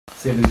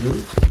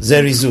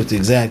ZERIZOOT,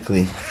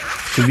 exactly.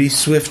 To be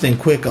swift and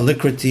quick,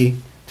 alacrity,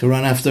 to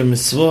run after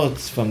mitzvot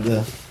from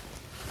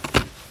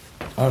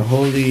our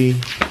holy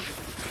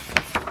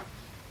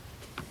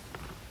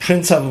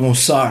Prince of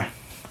Musar,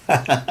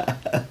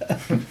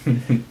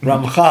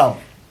 Ramchal.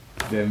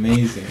 They're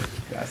amazing.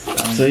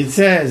 So it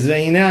says,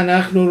 והנה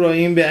אנחנו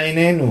רואים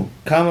בעינינו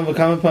כמה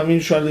וכמה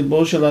פעמים שעל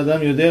ליבו של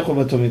האדם יודע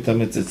חובתו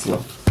מתאמץ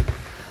אצלו.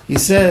 He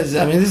says,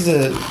 I mean, this is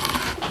a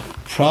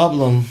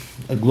problem,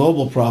 a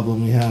global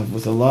problem we have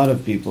with a lot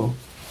of people.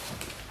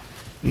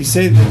 You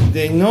say that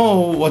they know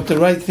what the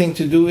right thing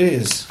to do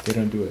is. They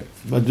don't do it.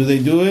 But do they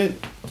do it?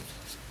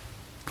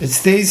 It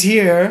stays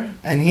here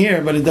and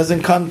here, but it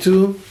doesn't come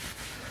to.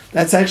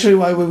 That's actually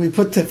why when we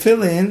put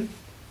tefillin,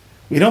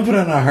 we don't put it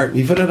on our heart.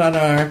 We put it on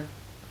our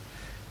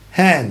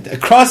hand,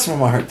 across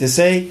from our heart, to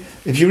say,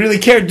 if you really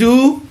care,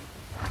 do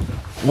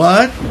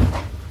what?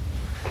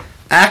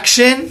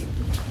 Action,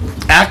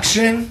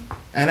 action,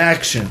 and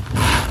action.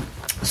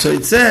 So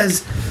it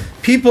says,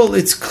 people,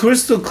 it's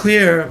crystal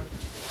clear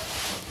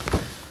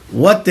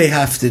what they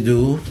have to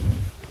do,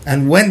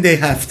 and when they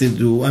have to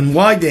do, and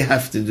why they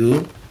have to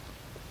do,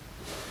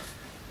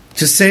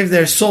 to save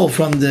their soul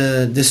from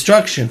the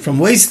destruction, from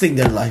wasting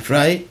their life,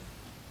 right?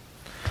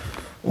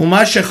 And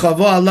what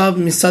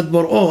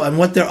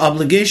their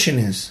obligation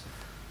is.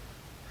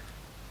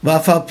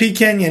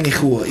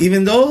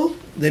 Even though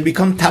they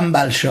become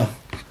tambalsha,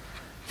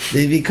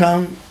 they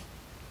become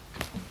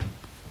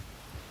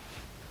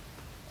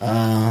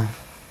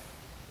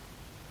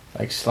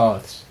like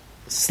sloths.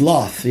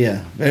 Sloth,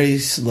 yeah, very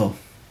slow.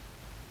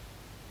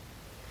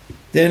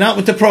 They're not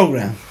with the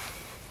program.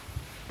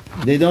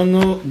 They don't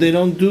know. They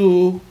don't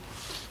do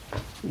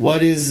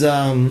what is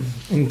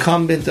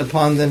incumbent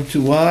upon them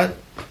to what?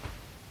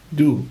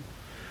 Do.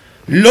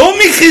 Not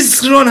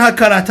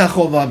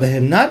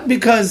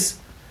because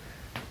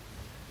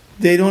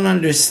they don't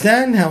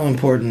understand how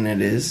important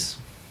it is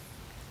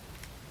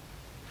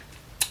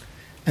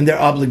and their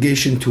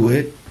obligation to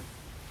it,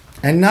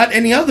 and not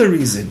any other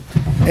reason.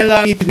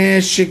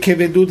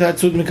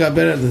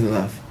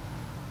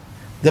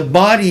 The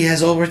body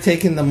has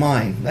overtaken the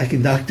mind, like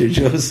in Dr.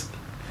 Joe's,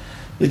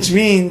 which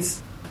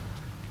means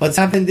what's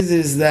happened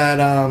is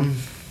that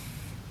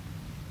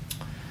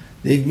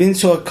they've been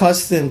so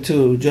accustomed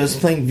to just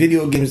playing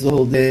video games the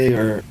whole day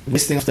or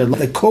wasting off their life.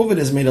 Like COVID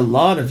has made a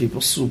lot of people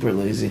super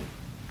lazy.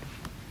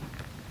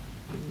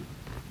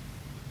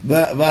 He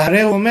says,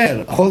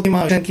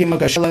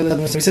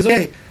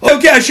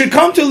 okay, I should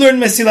come to learn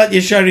MESILAT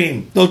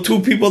YESHARIM. Those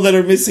two people that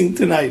are missing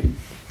tonight.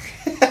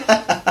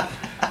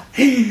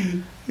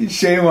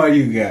 Shame on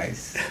you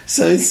guys.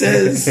 So it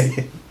says,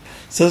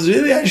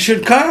 really, I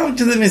should come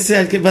to the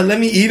MESILAT, but let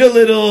me eat a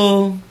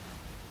little.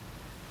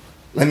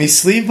 Let me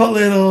sleep a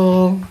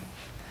little.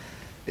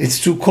 It's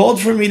too cold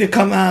for me to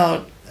come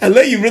out. And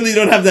you really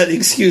don't have that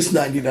excuse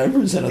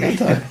 99% of the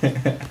time.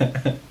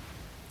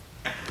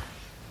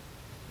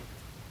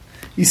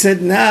 He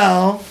said,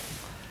 now,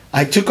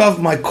 I took off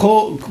my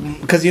coat,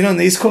 because in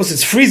the East Coast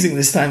it's freezing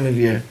this time of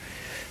year.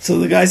 So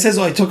the guy says,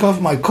 I took off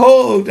my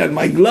coat and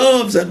my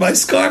gloves and my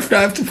scarf. Now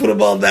I have to put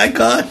them all back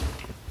on.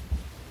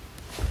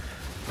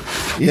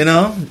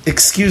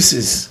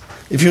 Excuses.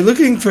 If you're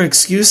looking for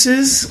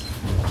excuses,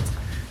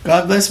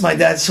 God bless my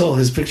dad's soul.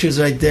 His picture's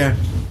right there.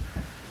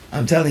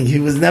 I'm telling you, he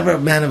was never a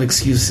man of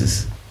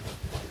excuses.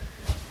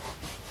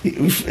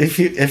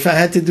 If I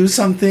had to do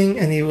something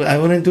and I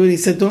wouldn't do it, he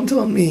said, don't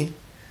tell me.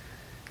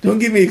 Don't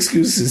give me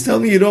excuses. Tell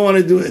me you don't want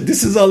to do it.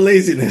 This is all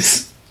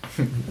laziness.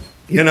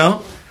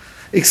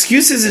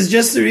 Excuses is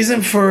just the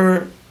reason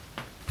for,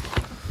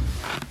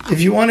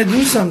 if you want to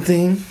do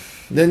something,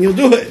 then you'll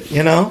do it,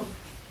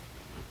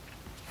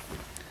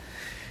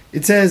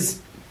 It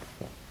says,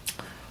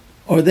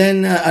 or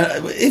then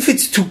if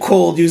it's too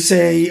cold, you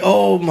say,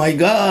 oh my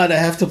God, I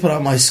have to put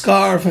on my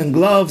scarf and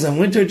gloves and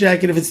winter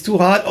jacket. If it's too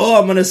hot,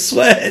 I'm going to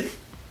sweat.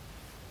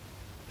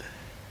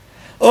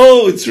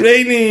 Oh, it's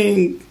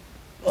raining.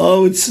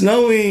 Oh, it's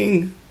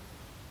snowing.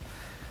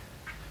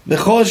 It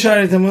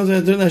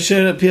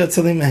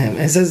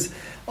says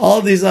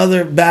all these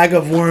other bag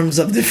of worms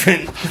of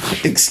different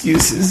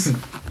excuses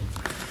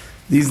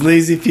these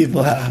lazy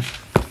people have.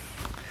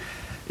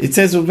 It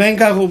says,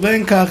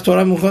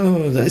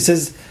 it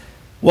says,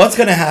 what's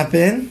going to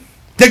happen?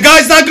 The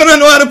guy's not going to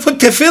know how to put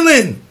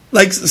tefillin.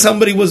 Like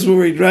somebody was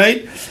worried,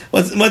 right?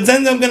 What's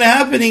ends up going to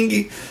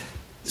happen?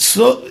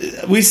 So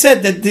we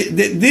said that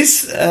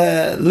this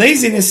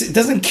laziness, it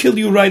doesn't kill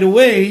you right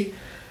away,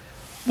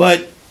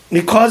 but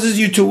it causes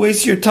you to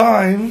waste your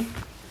time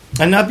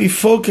and not be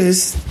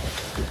focused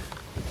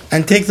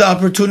and take the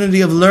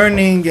opportunity of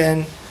learning.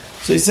 And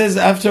so he says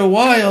after a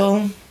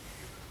while,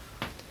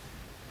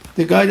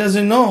 the guy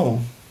doesn't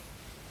know.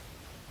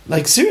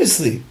 Like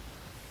seriously.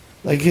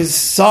 Like his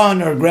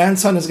son or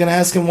grandson is going to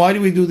ask him, why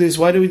do we do this?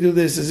 Why do we do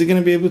this? Is he going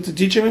to be able to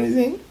teach him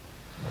anything?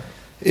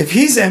 If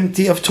he's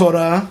empty of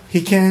Torah,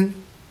 he can,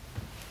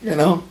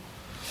 And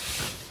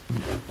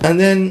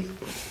then,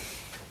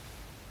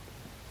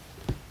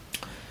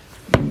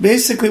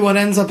 basically what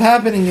ends up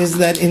happening is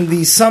that in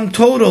the sum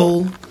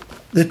total,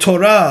 the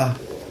Torah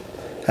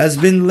has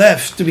been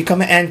left to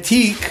become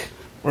antique,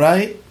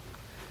 right?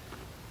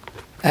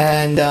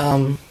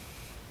 And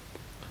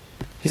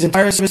his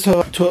entire service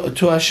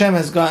to Hashem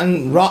has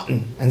gotten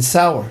rotten and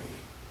sour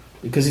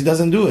because he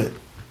doesn't do it.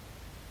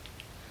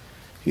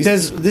 He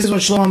says, this is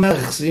what Shlomo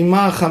Melech,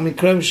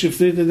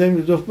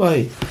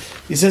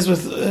 he says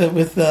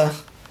with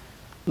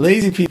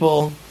lazy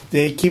people,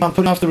 they keep on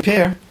putting off the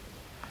repair,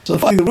 so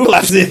finally the rule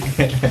laughs in.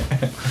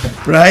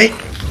 Right?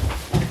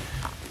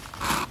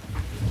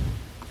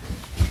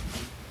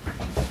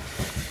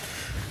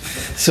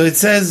 So it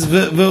says,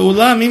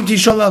 ואולם אם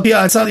תשאול על פי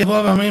העצה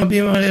יבוא ואמרים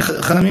רבים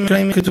חכמים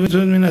קראים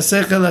כתובים מן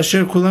השכל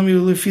אשר כולם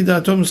יהיו לפי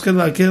דעתו מושכל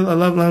להקל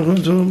עליו להכון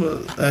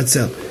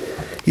העצל.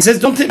 He says,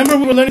 don't remember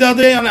we were learning the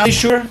other day on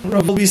Ishur?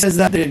 Rav Wolbe says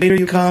that the later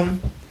you come,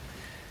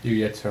 you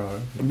get hard.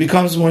 It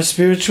becomes more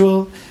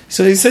spiritual.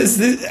 So he says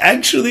this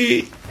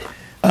actually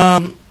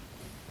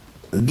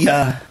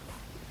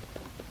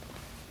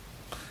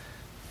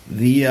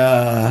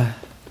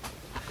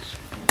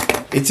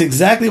it's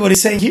exactly what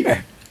he's saying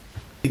here.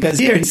 Because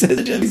here he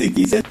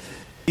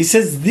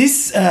says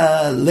this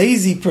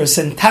lazy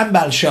person,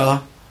 Tambal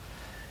Shah,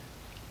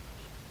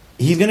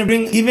 he's going to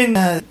bring even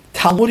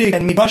Talmudic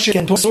and Midrashic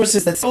and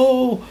sources that say,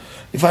 oh,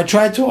 if I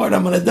try too hard,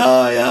 I'm going to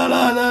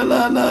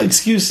die,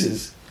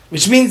 excuses.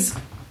 Which means,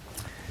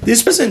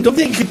 this person, don't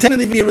think he can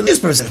technically be a religious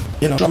person.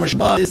 Shomer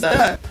Shabbat, this,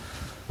 that.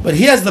 But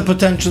he has the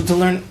potential to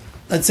learn,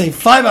 let's say,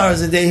 5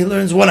 hours a day, he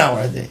learns 1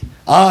 hour a day.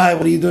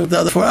 What are you doing with the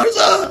other 4 hours?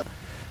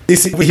 He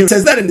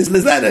says that and this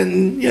says that,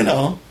 and,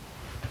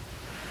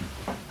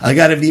 I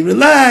got to be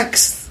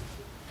relaxed.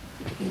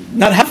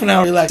 Not half an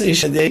hour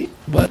relaxation a day,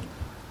 but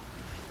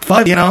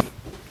 5,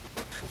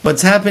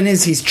 What's happened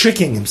is he's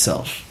tricking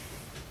himself.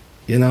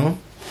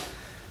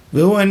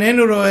 והוא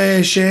איננו רואה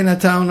שאין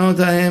הטענות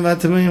ההם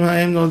והתמים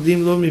ההם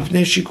נולדים לו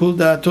מפני שיקול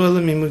דעתו אלא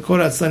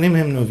ממקור עצלנים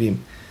הם נובעים.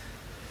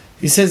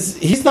 He says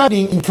he's not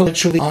being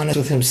intellectually honest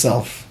with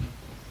himself.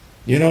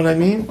 You know what I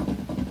mean?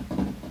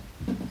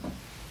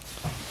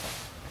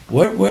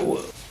 Where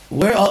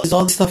is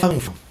all this stuff coming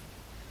from?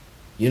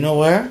 You know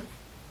where?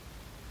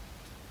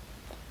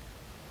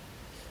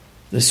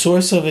 The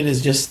source of it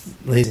is just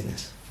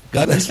laziness.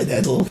 God bless my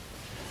dad.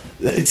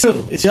 It's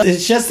true.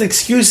 It's just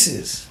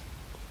excuses.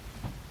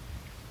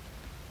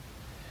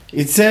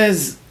 It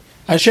says,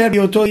 he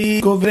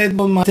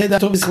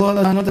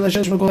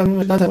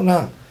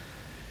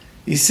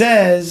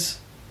says,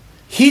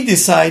 he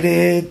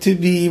decided to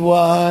be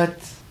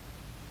what?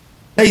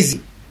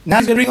 Lazy. Now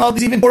he's going to bring all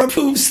these even more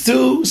proofs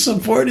to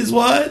support his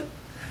what?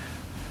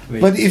 Lazy.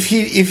 But if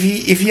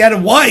he had a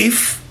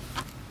wife,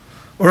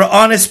 or an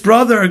honest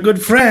brother, a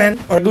good friend,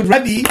 or a good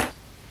Rebbe,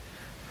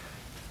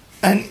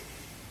 and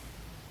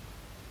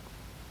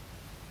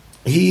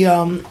he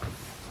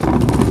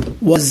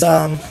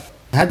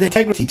had the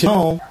integrity to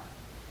know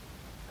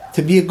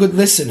to be a good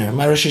listener.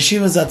 My Rosh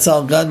Hashiva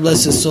Zatzal, God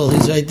bless his soul,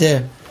 he's right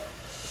there.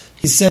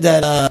 He said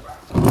that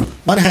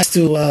one has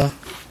to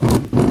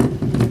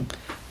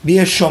be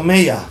a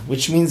shomeya,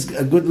 which means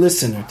a good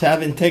listener, to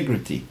have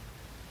integrity.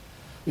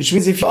 Which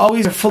means if you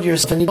always are full of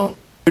yourself and you don't,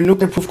 you're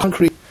nuclear-proof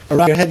concrete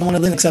around your head, don't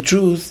want to accept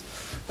truth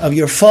of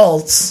your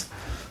faults,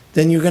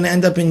 then you're going to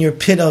end up in your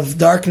pit of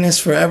darkness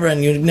forever,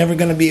 and you're never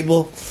going to be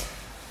able.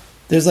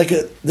 There's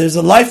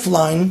a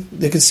lifeline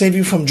that could save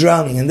you from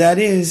drowning, and that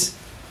is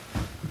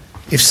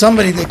if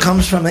somebody that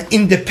comes from an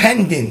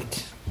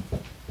independent,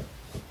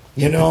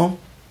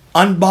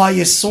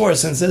 unbiased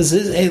source and says,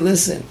 "Hey,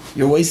 listen,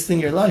 you're wasting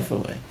your life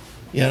away,"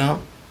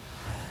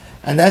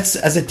 and that's,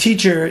 as a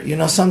teacher,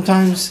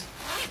 sometimes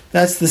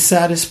that's the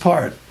saddest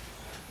part.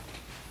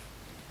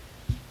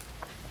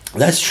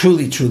 That's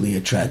truly, truly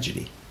a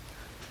tragedy.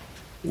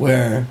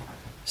 Where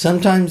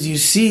sometimes you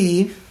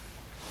see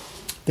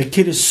the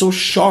kid is so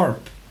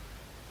sharp,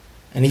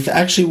 and if he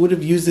actually would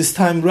have used his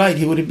time right,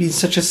 he would have been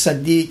such a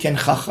Sadiq and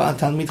Chacham,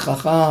 Talmid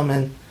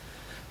Chacham,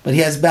 but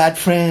he has bad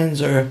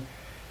friends, or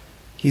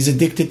he's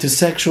addicted to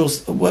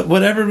sexuals.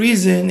 Whatever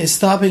reason is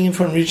stopping him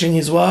from reaching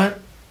his what?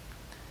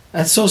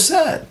 That's so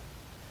sad.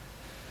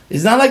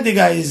 It's not like the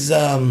guy is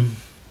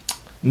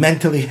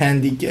mentally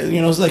handicapped.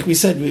 It's like we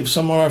said, with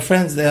some of our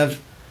friends,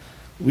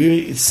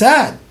 it's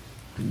sad.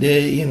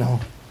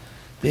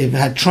 They've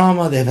had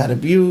trauma, they've had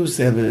abuse,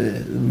 they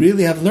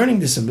really have learning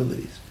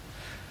disabilities.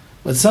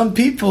 But some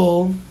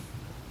people,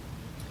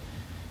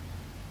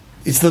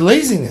 it's the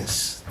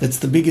laziness that's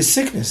the biggest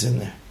sickness in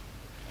there.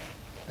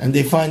 And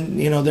they find,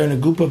 they're in a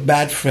group of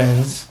bad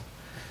friends.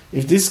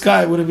 If this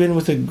guy would have been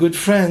with a good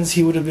friends,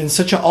 he would have been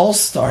such an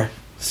all-star,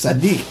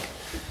 Sadiq.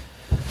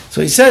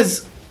 So he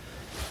says,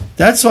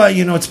 that's why,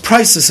 it's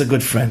priceless, a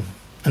good friend.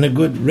 And a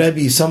good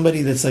Rebbe,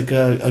 somebody that's like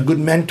a good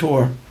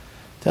mentor.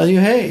 Tell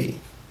you, hey,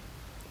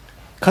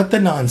 cut the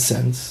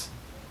nonsense.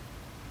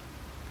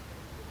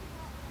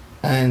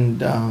 And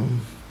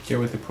get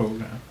with the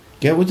program.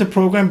 Get with the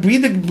program. Be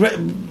the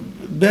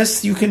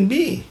best you can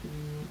be.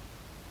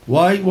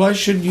 Why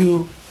should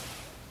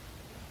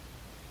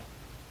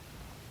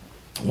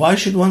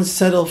one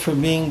settle for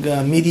being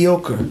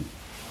mediocre?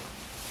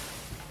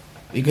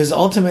 Because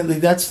ultimately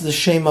that's the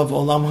shame of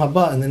Olam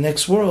Haba. In the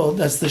next world,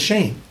 that's the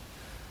shame.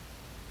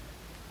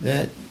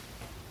 That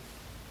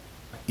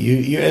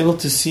you're able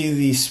to see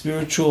the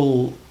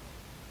spiritual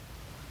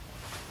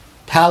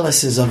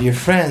palaces of your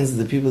friends,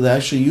 the people that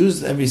actually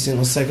used every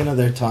single second of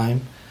their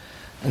time,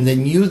 and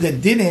then you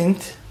that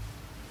didn't,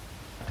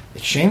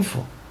 it's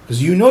shameful.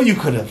 Because you know you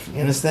could have.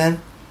 You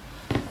understand?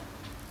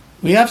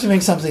 We have to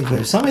make something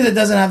clear. Somebody that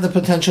doesn't have the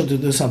potential to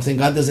do something,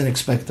 God doesn't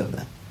expect of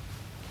them.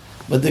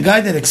 But the guy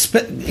that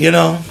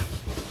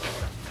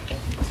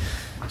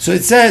so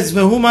it says,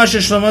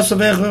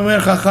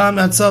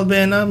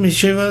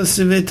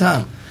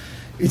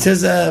 it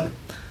says,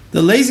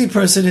 the lazy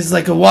person is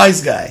like a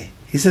wise guy.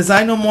 He says,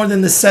 I know more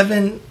than the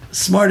 7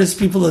 smartest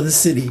people of the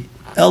city,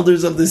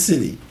 elders of the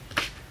city.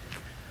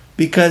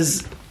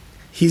 Because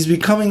he's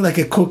becoming like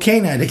a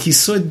cocaine addict. He's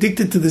so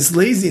addicted to this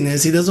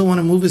laziness, he doesn't want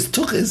to move his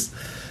tuchis.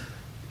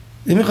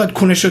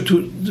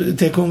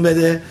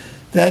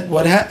 That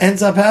what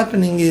ends up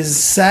happening is,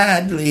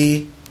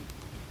 sadly,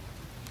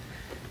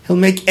 he'll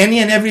make any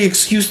and every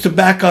excuse to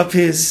back up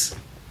his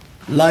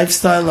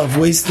lifestyle of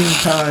wasting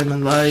time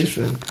and life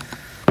and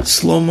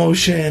slow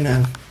motion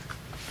and,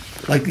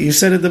 like you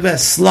said it the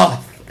best,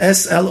 sloth,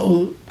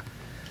 S-L-O,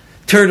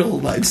 turtle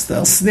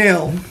lifestyle,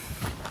 snail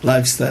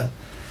lifestyle.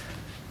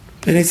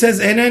 And he says,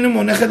 and he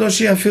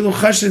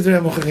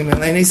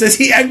says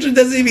he actually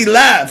doesn't even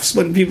laughs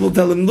when people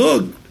tell him,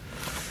 look,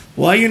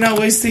 why are you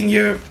wasting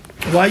your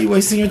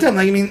time?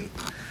 Like, I mean,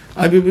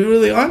 I'll be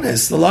really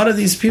honest. A lot of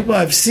these people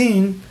I've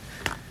seen,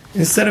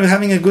 instead of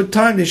having a good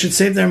time, they should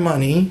save their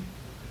money,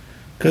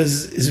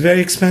 because it's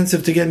very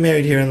expensive to get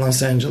married here in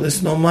Los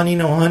Angeles. No money,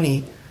 no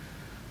honey.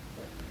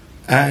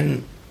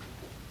 And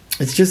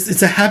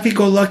it's a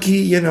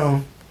happy-go-lucky,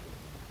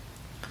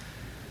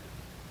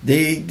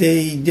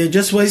 they're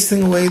just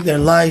wasting away their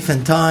life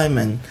and time.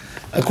 And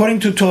according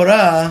to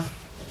Torah,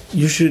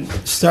 you should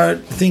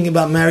start thinking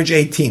about marriage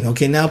 18.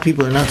 Okay, now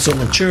people are not so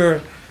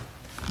mature,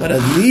 but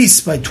at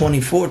least by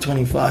 24,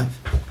 25,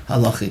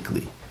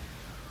 halachically.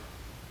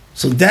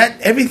 So that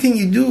everything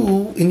you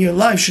do in your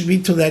life should be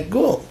to that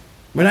goal.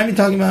 We're not even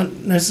talking about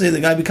necessarily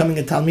the guy becoming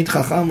a Talmid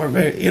Chacham or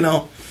very,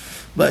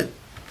 but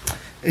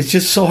it's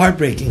just so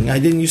heartbreaking. I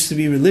didn't used to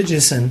be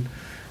religious, and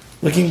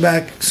looking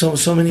back, so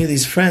many of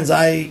these friends,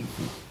 I,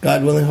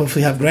 God willing,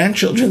 hopefully have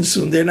grandchildren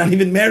soon. They're not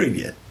even married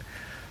yet.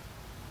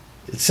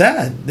 It's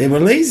sad. They were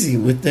lazy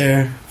with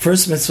their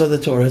first mitzvah of the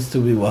Torah is to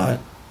be what?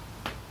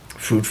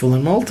 Fruitful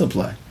and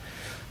multiply.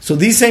 So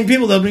these same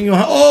people, they'll bring you,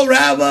 oh,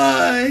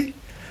 Rabbi,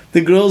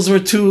 the girls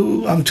were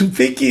I'm too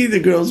picky, the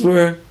girls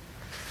were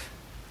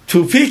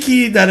too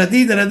picky, and then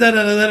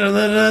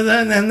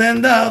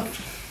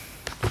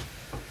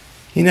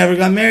he never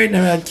got married,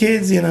 never had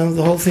kids,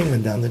 the whole thing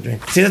went down the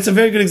drain. See, that's a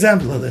very good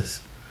example of this.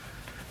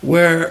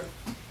 Where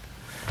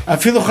so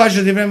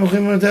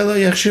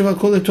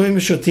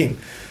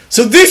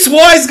this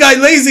wise guy,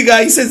 lazy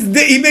guy, he says,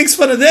 he makes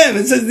fun of them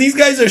and says, these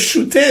guys are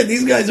shuteh,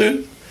 these guys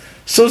are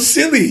so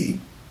silly.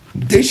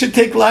 They should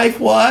take life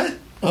what?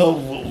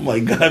 Oh my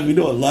God, we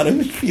know a lot of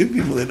few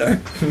people in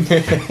our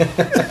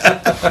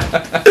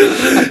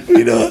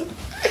we know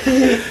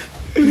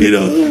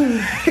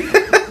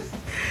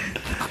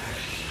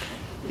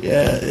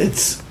yeah,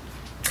 it's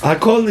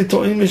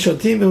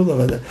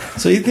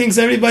so he thinks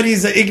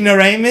everybody's an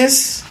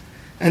ignoramus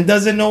and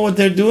doesn't know what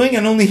they're doing,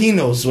 and only he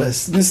knows,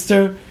 West.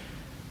 Mr.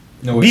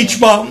 Beach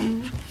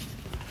Bum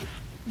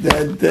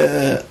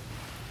that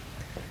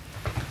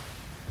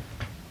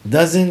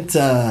doesn't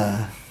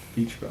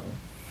Beach Bum.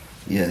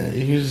 Yeah,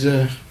 he's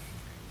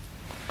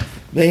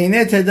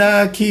והנה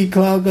תדע כי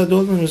כלל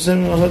גדול מנוסה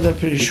ממלכות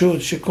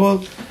הפרישות שכל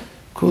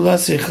כולה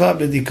שיחה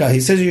בדיקה. He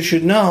says you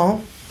should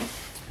know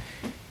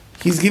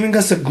he's giving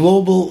us a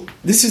global,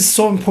 this is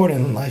so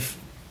important in life,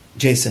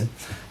 Jason,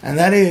 and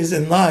that is,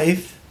 in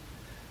life,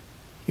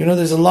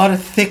 there's a lot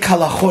of thick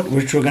halachot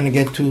which we're going to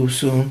get to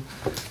soon,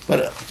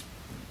 but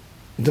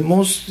the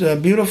most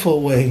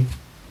beautiful way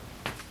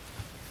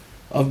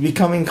of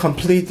becoming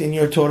complete in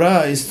your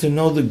Torah is to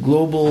know the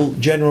global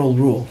general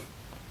rule.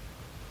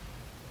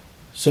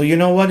 So you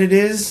know what it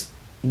is?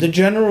 The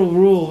general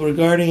rule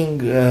regarding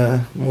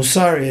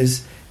Musar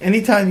is,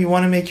 anytime you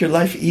want to make your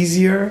life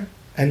easier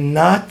and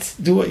not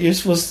do what you're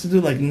supposed to do,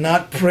 like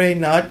not pray,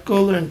 not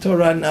go learn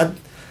Torah, not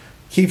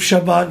keep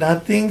Shabbat,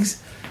 not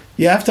things,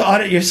 you have to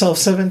audit yourself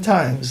 7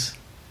 times.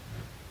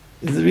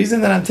 Is the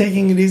reason that I'm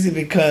taking it easy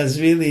because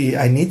really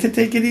I need to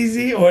take it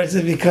easy, or is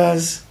it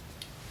because,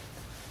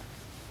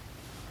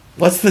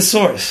 what's the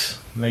source?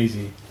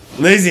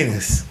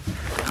 Laziness.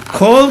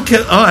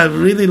 I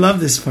really love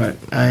this part.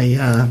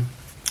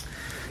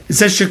 It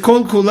says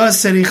Shekol Kula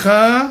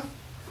Sericha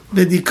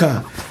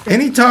Bedika.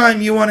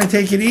 Anytime you want to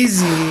take it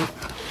easy,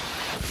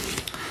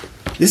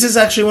 this is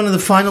actually one of the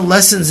final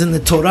lessons in the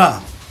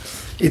Torah.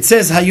 It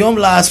says Hayom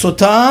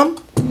la'asotam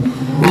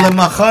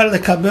u'lemachar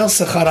lekabel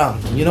secharam.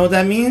 You know what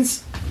that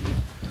means?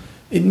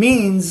 It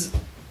means,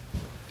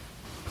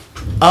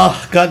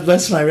 God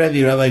bless my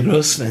Rebbe, Rabbi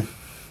Grossman.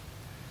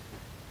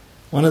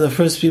 One of the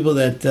first people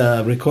that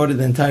recorded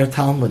the entire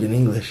Talmud in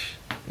English.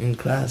 in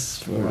class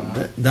for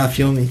Daf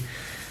Yomi.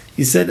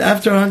 He said,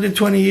 after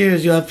 120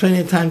 years, you'll have plenty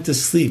of time to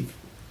sleep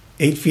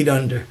 8 feet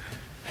under.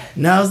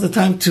 Now's the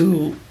time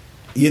to,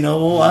 you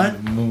know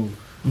what?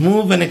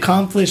 Move and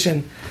accomplish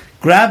and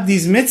grab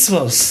these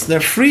mitzvos. They're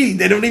free.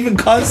 They don't even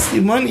cost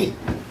you money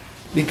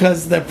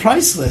because they're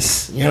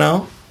priceless, you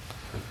know?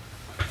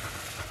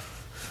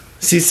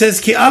 So he says,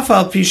 Ki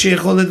afal pi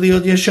sheyecholet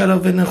liot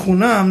yesharav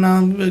v'nechuna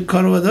amnam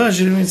karu adav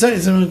shirimitzah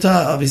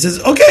yitzanutav. He says,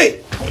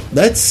 okay,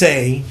 let's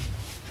say,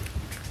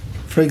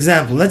 for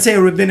example, let's say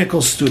a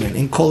rabbinical student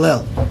in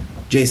Kolel,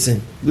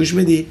 Jason,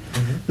 Gushmidi,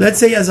 let's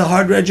say he has a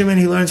hard regimen,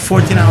 he learns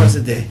 14 hours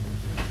a day.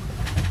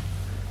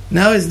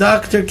 Now his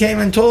doctor came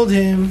and told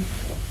him,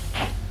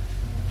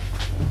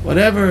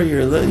 whatever,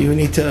 you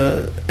need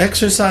to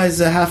exercise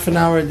a half an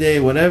hour a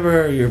day,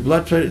 whatever, your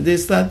blood pressure,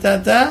 this,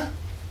 that,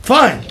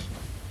 fine.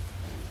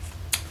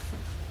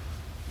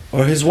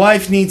 Or his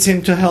wife needs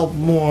him to help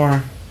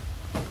more.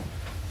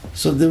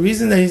 So the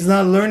reason that he's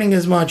not learning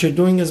as much or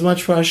doing as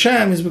much for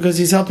Hashem is because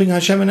he's helping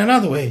Hashem in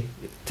another way.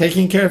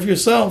 Taking care of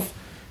yourself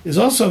is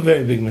also a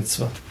very big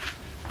mitzvah.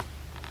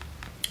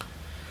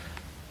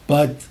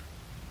 But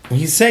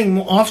he's saying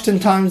more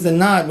oftentimes than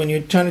not, when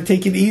you're trying to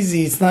take it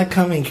easy, it's not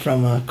coming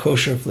from a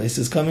kosher place.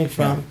 It's coming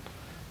from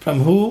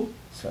who?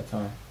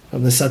 Satan.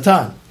 From the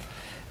Satan.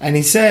 And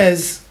he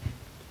says,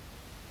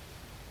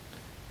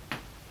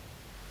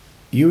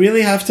 you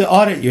really have to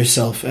audit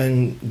yourself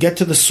and get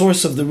to the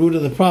source of the root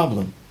of the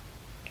problem.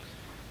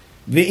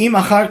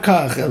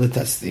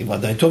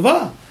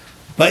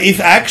 But if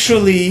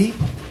actually,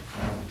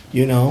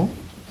 you know,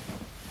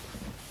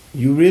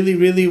 you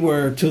really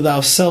were to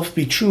thyself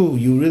be true,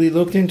 you really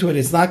looked into it,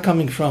 it's not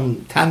coming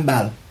from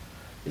tambal,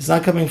 it's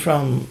not coming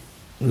from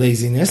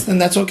laziness, then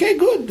that's okay,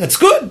 good. That's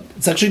good.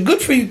 It's actually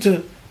good for you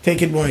to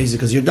take it more easy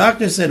because your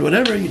doctor said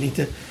whatever, you need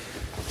to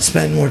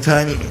spend more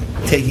time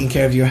taking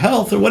care of your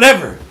health or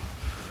whatever.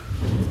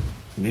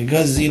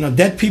 Because, you know,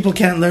 dead people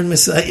can't learn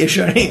MESILAT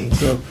YESHARIM.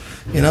 So,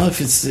 you know, if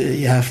it's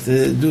you have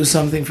to do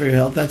something for your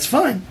health, that's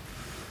fine.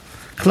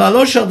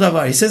 Klalo shel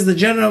davar. He says the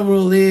general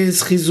rule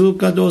is chizuk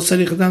gadol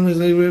sarich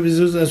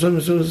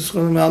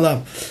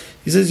adam.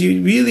 He says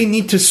you really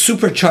need to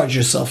supercharge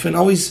yourself and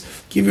always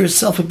give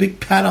yourself a big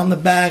pat on the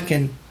back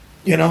and,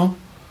 you know,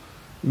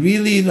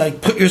 really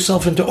like put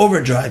yourself into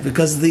overdrive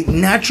because the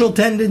natural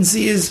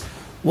tendency is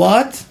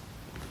what?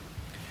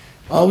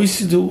 Always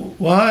to do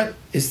what?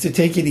 Is to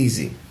take it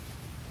easy.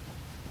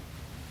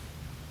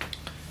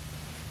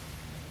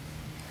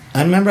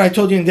 And remember I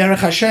told you in Derech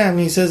Hashem,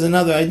 he says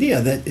another idea,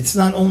 that it's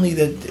not only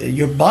that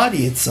your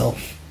body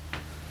itself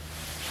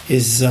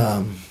is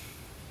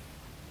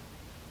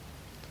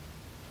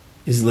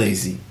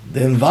lazy.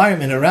 The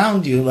environment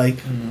around you, like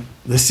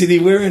the city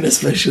we're in,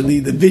 especially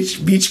the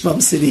beach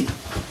bum city,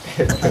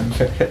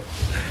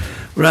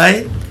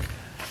 right?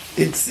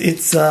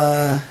 It's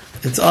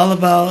all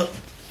about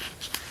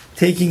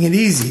taking it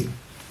easy,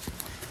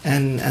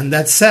 and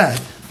that's sad.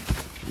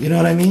 You know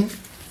what I mean?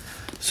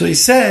 So he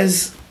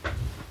says,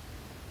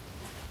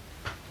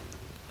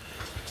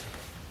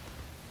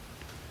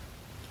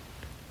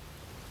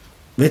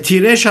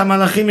 ותראה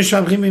שהמלאכים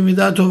משבחים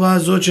במידה הטובה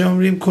הזאת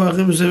שאומרים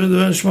כוחים וסבב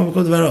דבר נשמע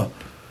בכל דברו.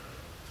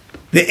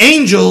 The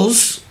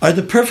angels are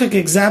the perfect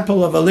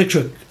example of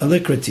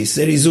alacrity,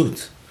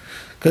 ZERIZOOT.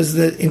 Because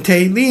in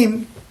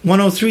Tehillim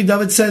 103,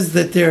 David says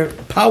that they're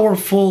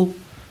powerful,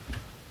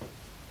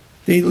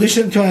 they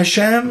listen to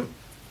Hashem,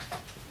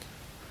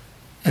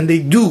 and they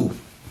do,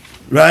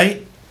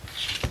 right?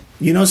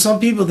 You know, some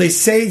people, they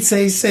say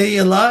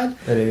a lot.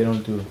 But they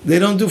don't do. They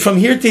don't do. From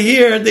here to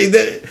here,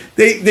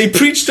 they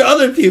preach to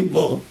other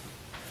people.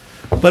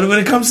 But when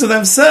it comes to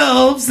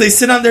themselves, they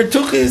sit on their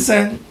tuchis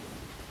and...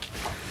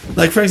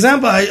 Like, for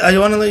example, I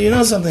want to let you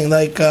know something.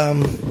 Like, I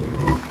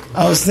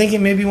was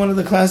thinking maybe one of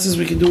the classes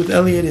we could do with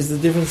Elliot is the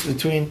difference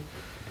between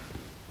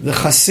the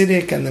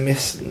Hasidic and the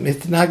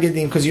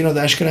Mitnagedim. Because, you know,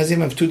 the Ashkenazim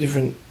have two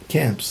different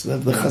camps. The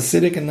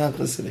Hasidic and not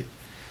Hasidic.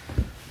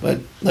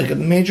 But, like, a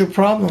major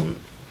problem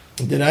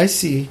that I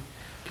see,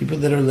 people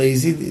that are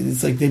lazy,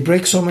 it's like they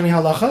break so many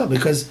halacha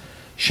because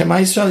Shema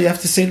Yisrael, you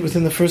have to say it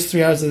within the first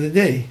 3 hours of the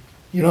day.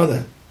 You know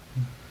that.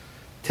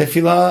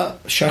 Tefillah,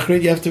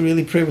 Shachrit, you have to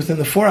really pray within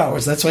the 4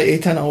 hours. That's why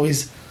Eitan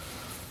always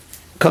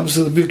comes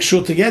to the big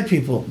shul to get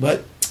people.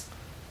 But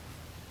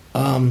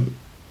when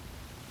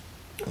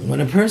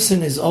a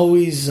person is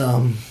always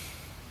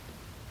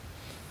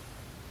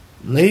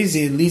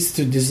lazy, it leads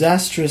to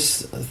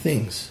disastrous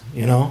things,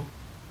 you know.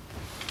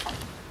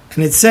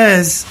 And it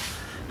says,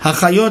 it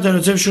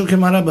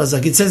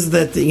says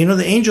that, you know,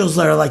 the angels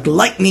are like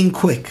lightning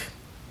quick.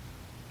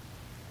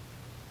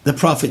 The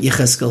prophet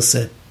Yecheskel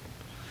said.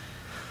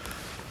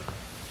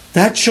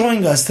 That's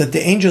showing us that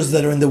the angels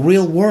that are in the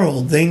real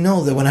world, they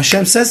know that when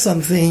Hashem says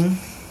something,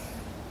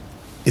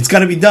 it's got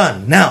to be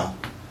done now.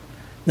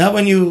 Not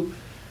when you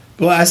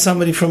go ask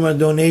somebody for a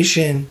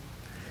donation,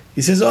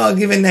 he says, I'll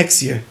give it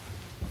next year.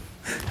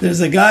 There's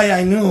a guy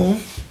I knew,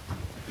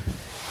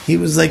 he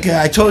was like,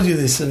 I told you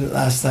this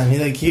last time,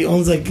 he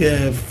owns like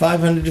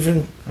 500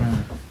 different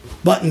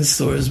button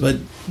stores, but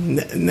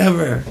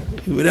never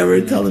whatever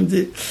you tell him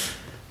to.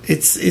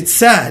 It's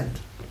sad.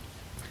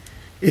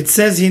 It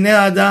says, Hine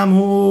Adam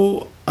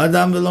hu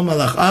Adam v'lo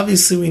malach.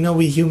 Obviously, we know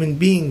we human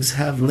beings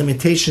have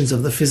limitations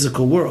of the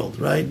physical world,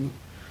 right?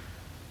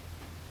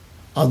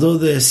 Although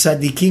the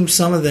Sadiqim,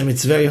 some of them,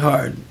 it's very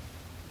hard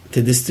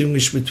to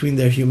distinguish between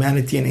their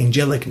humanity and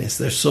angelicness.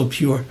 They're so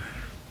pure,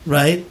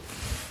 right?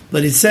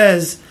 But it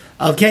says,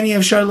 Al Keni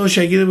Efshar Lo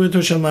Shagir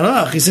B'To Shel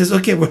Malach. He says,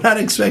 okay, we're not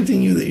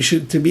expecting you that you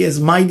should to be as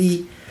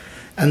mighty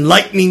and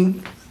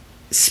lightning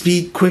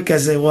speed quick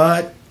as a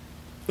what?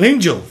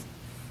 Angel.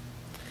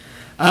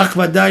 He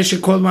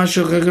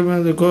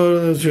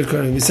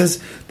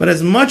says, but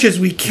as much as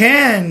we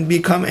can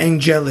become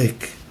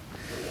angelic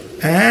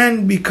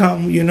and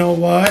become, you know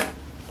what?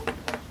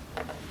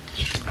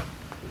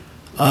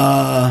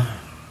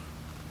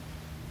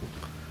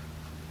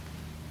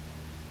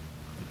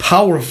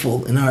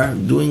 Powerful in our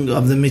doing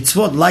of the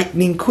mitzvot,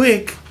 lightning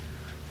quick,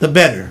 the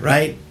better,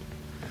 right?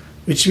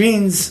 Which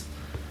means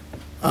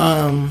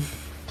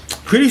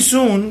pretty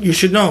soon you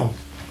should know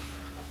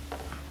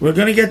we're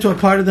going to get to a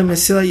part of the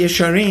MESILAT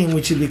YESHARIM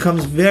which it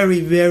becomes very,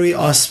 very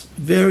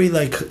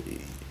like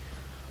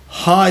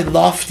high,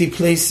 lofty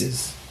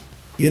places,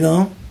 you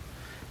know,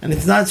 and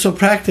it's not so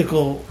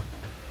practical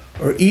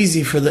or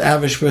easy for the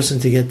average person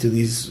to get to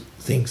these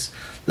things.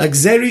 Like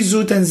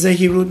ZERIZOOT and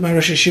ZERIZOOT, my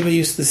Rosh Hashiva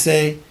used to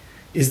say,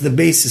 is the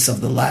basis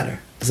of the ladder.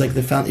 It's like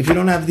the fountain. If you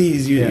don't have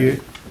these, you're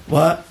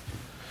what?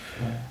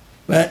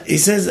 But he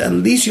says, at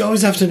least you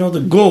always have to know the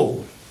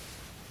goal.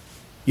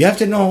 You have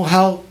to know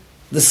how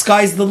the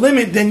sky's the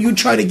limit, then you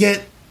try to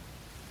get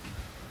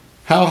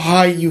how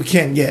high you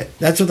can get.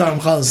 That's what the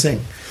Ramchal is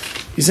saying.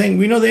 He's saying,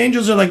 we know the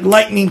angels are like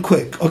lightning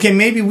quick. Okay,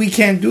 maybe we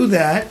can't do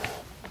that,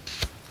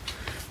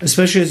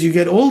 especially as you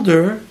get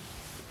older,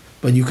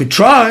 but you could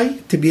try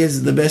to be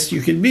as the best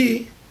you could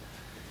be.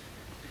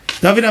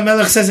 David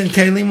HaMelech says in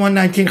Tehillim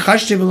 119, David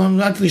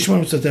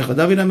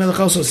HaMelech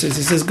also says,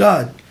 he says,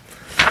 God,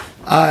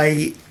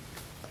 I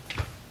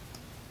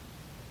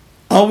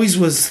always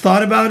was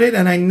thought about it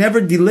and I never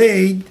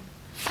delayed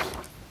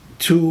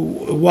to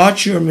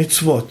watch your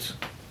mitzvot.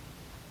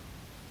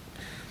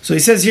 So he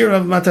says here,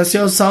 Rav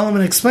Matasyahu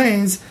Solomon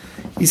explains,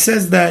 he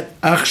says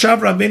that Achshav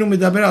Rabbeinu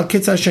medaber al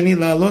kitz hashani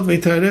la'alot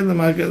v'yitared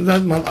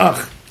l'malach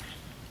malach.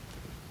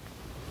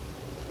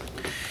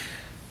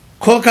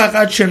 Kol kach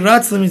ad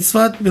sheratz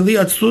l'mitzvat b'li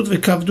atzlut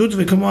v'kavdut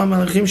v'kamo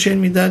ha'malachim she'en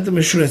midat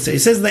meshuretze. He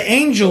says the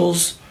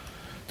angels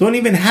don't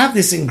even have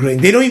this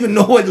ingrained. They don't even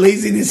know what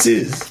laziness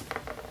is.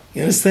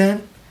 You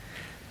understand?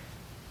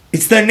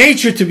 It's their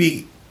nature to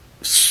be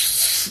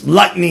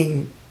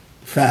lightning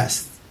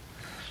fast.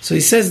 So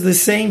he says the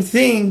same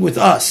thing with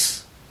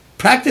us.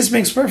 Practice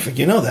makes perfect.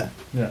 You know that.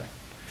 Yeah.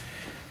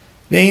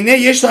 But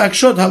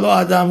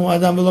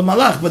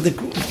the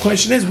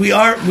question is, we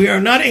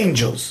are not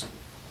angels.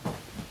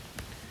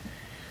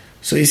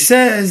 So he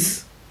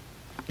says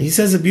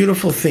a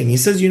beautiful thing. He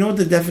says, you know what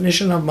the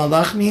definition of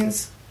malach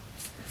means?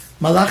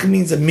 Malach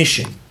means a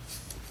mission.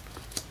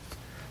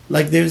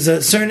 Like there's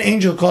a certain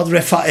angel called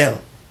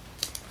Raphael.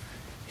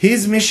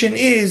 His mission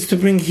is to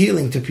bring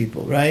healing to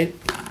people, right?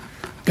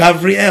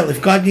 Gabriel,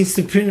 if God needs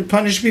to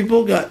punish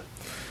people, God.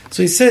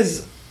 So he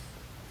says,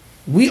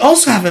 we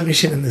also have a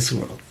mission in this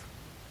world.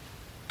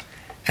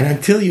 And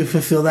until you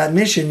fulfill that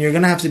mission, you're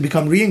going to have to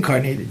become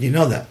reincarnated. You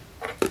know that.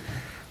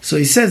 So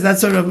he says,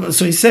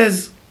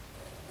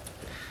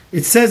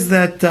 it says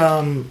that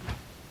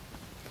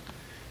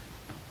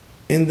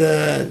in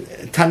the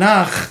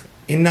Tanakh,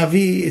 in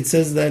Navi, it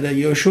says that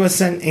Yoshua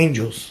sent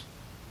angels.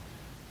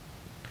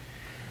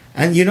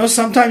 And you know,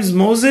 sometimes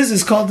Moses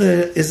is called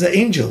is an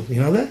angel.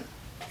 You know that?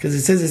 Because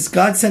it says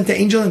God sent the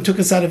angel and took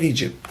us out of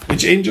Egypt.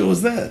 Which angel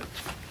was that?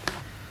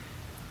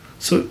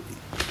 So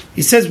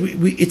he says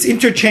it's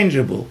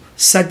interchangeable.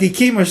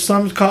 Sadiqim are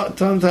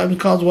sometimes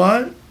called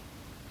what?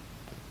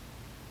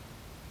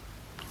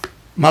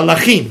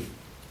 Malachim.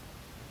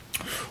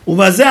 He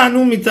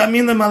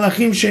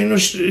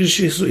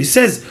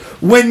says,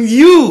 when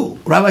you,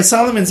 Rabbi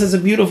Solomon says a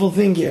beautiful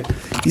thing here.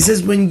 He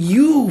says, when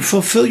you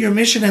fulfill your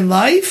mission in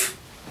life,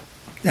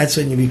 that's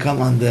when you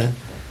become on the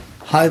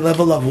high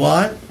level of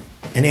what?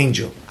 An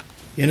angel.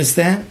 You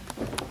understand?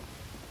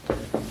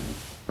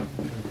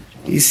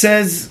 He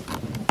says,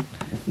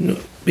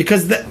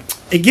 because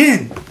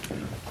again,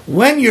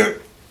 when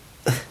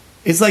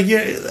it's like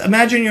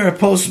imagine you're a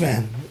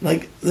postman.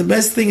 Like the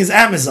best thing is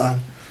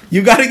Amazon.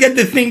 You got to get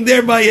the thing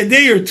there by a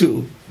day or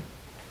two,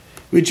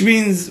 which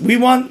means we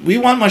want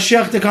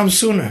Mashiach to come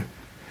sooner.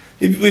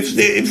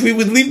 If we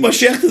would leave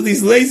Mashiach to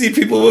these lazy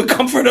people, it would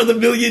come for another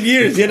million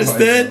years. You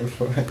understand?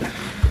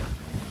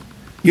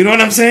 You know what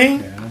I'm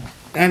saying? Yeah.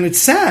 And it's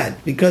sad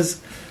because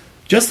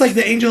just like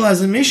the angel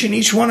has a mission,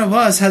 each one of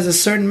us has a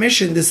certain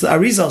mission. This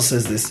Arizal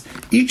says this.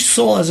 Each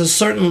soul has a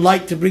certain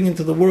light to bring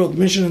into the world,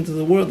 mission into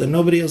the world that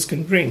nobody else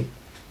can bring.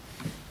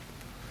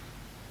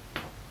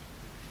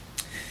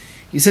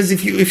 He says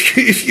if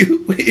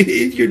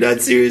you're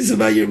not serious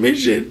about your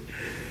mission,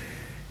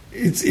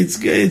 it's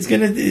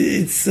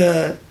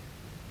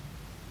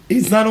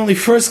not only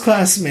first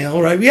class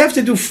mail, right? We have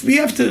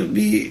to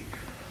be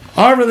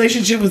Our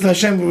relationship with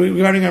Hashem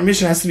regarding our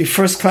mission has to be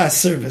first-class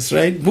service,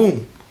 right?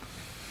 Boom.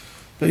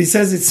 But he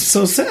says it's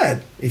so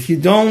sad if you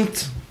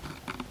don't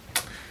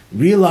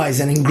realize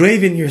and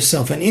engrave in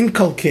yourself and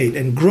inculcate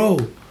and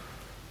grow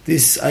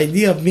this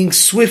idea of being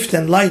swift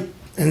and light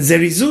and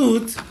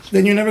zerizut,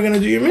 then you're never going to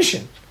do your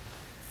mission.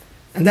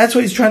 And that's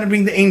what he's trying to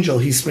bring the angel.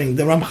 The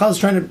Ramchal is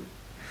trying to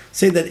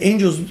say that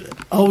angels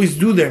always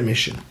do their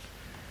mission.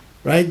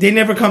 Right? They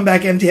never come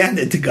back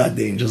empty-handed to God,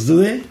 the angels, do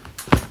they?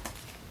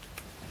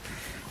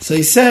 So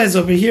he says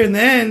over here in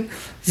the end,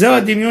 so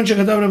he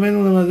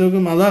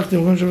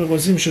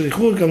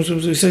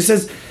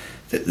says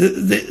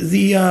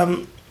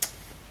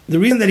the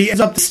reason that he ends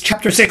up this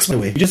chapter 6, by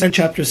the way, we just had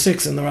chapter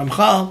 6 in the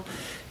Ramchal,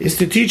 is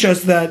to teach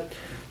us that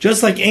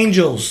just like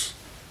angels,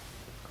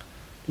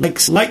 like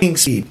lightning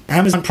speed,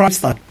 Amazon Prime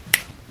style,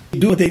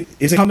 do what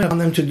is incumbent on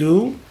them to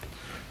do,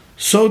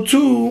 so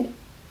too,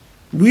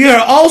 we are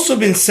also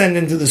been sent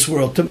into this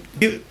world to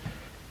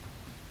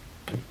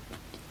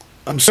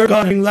serve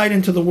God and bring light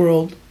into the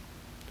world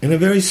in a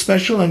very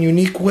special and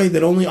unique way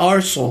that only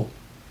our soul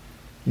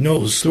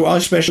knows, through our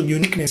special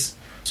uniqueness.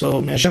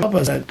 So Hashem help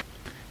us that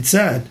it's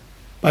sad.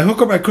 By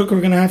hook or by crook,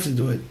 we're going to have to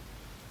do it.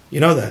 You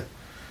know that.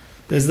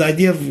 There's the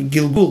idea of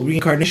Gilgul,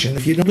 reincarnation.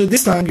 If you don't do it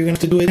this time, you're going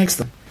to have to do it next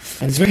time.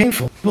 And it's very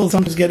painful. People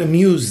sometimes get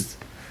amused.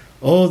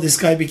 Oh, this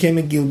guy became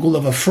a Gilgul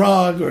of a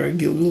frog or a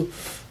Gilgul.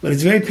 But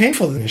it's very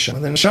painful to the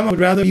Neshama. The Neshama would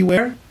rather be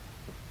where?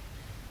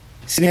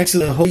 Sitting next to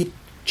the holy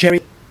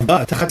cherry of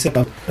God.